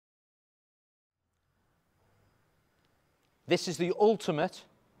This is the ultimate,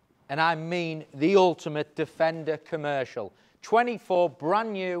 and I mean the ultimate Defender commercial. 24,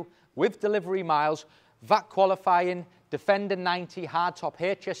 brand new, with delivery miles, VAT qualifying, Defender 90 hardtop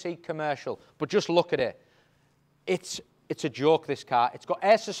HSE commercial. But just look at it. It's a joke, this car. It's got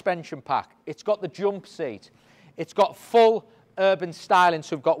air suspension pack. It's got the jump seat. It's got full urban styling.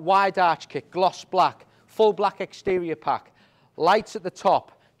 So we've got wide arch kit, gloss black, full black exterior pack, lights at the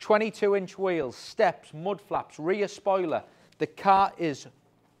top, 22-inch wheels, steps, mud flaps, rear spoiler. The car is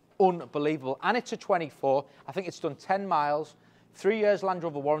unbelievable. And it's a 24. I think it's done 10 miles, 3 years Land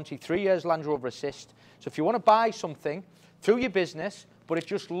Rover warranty, 3 years Land Rover Assist. So if you want to buy something through your business, but it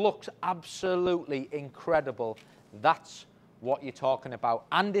just looks absolutely incredible, that's what you're talking about.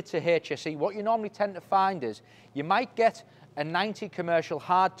 And it's a HSE. What you normally tend to find is you might get a 90 commercial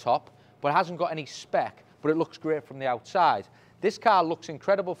hardtop, but it hasn't got any spec, but it looks great from the outside. This car looks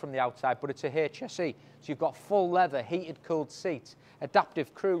incredible from the outside, but it's a HSE. So you've got full leather, heated cooled seats,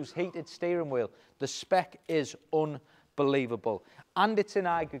 adaptive cruise, heated steering wheel. The spec is unbelievable. And it's in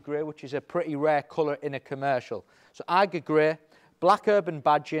Eiger grey, which is a pretty rare colour in a commercial. So Eiger grey, black urban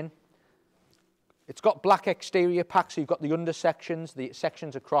badging. It's got black exterior pack, so you've got the under sections, the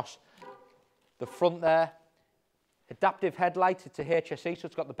sections across the front there. Adaptive headlights, it's a HSE, so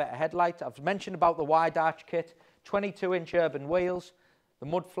it's got the better headlight. I've mentioned about the wide arch kit, 22-inch urban wheels, the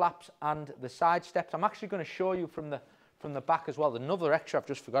mud flaps and the side steps. I'm actually going to show you from the back as well. Another extra I've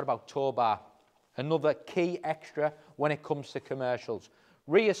just forgot about, Towbar. Another key extra when it comes to commercials.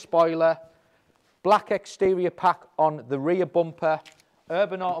 Rear spoiler, black exterior pack on the rear bumper,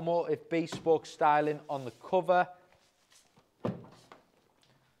 Urban Automotive bespoke styling on the cover.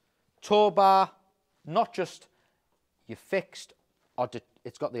 Towbar, not just your fixed, or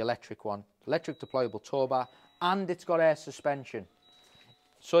it's got the electric one, electric deployable Towbar, and it's got air suspension.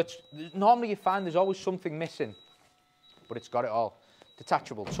 So it's normally you find there's always something missing, but it's got it all.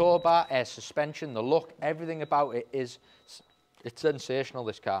 Detachable Towbar, air suspension, the look, everything about it it's sensational,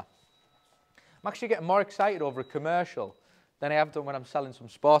 this car. I'm actually getting more excited over a commercial than I have done when I'm selling some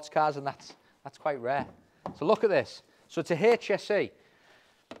sports cars, and that's quite rare. So look at this. So it's a HSE.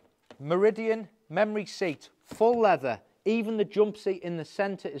 Meridian memory seat, full leather. Even the jump seat in the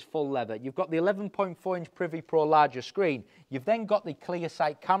centre is full leather. You've got the 11.4-inch Privy Pro larger screen. You've then got the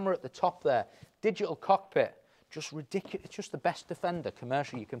ClearSight camera at the top there. Digital cockpit. Just ridiculous. It's just the best Defender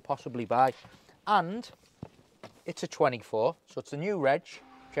commercial you can possibly buy. And it's a 24, so it's a new reg,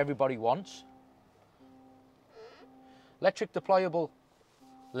 which everybody wants. Electric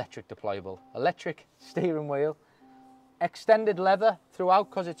steering wheel. Extended leather throughout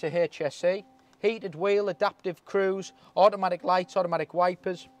because it's a HSE. Heated wheel, adaptive cruise, automatic lights, automatic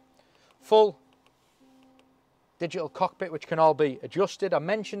wipers. Full digital cockpit, which can all be adjusted. I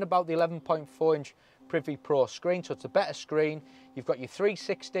mentioned about the 11.4-inch Privy Pro screen, so it's a better screen. You've got your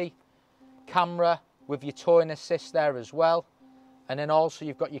 360 camera with your towing assist there as well. And then also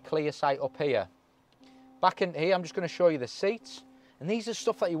you've got your ClearSight up here. Back in here, I'm just going to show you the seats. And these are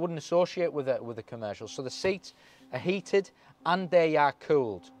stuff that you wouldn't associate with a commercial. So the seats are heated and they are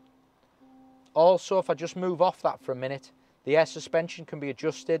cooled. Also, if I just move off that for a minute, the air suspension can be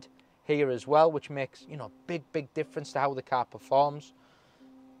adjusted here as well, which makes, you know, big difference to how the car performs.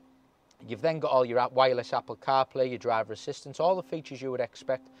 You've then got all your wireless Apple CarPlay, your driver assistance, all the features you would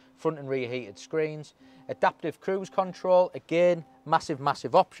expect, front and rear heated screens, adaptive cruise control, again,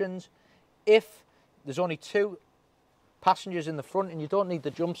 massive options. If there's only 2 passengers in the front and you don't need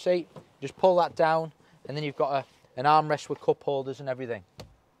the jump seat, just pull that down and then you've got an armrest with cup holders and everything.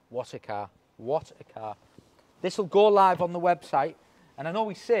 What a car. What a car. This will go live on the website, and I know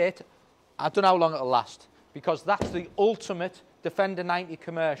we say it, I don't know how long it'll last, because that's the ultimate Defender 90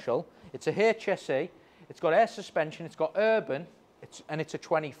 commercial. It's a HSE, it's got air suspension, it's got urban, and it's a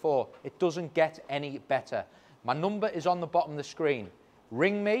 24. It doesn't get any better. My number is on the bottom of the screen.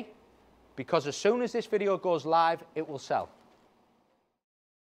 Ring me, because as soon as this video goes live, it will sell.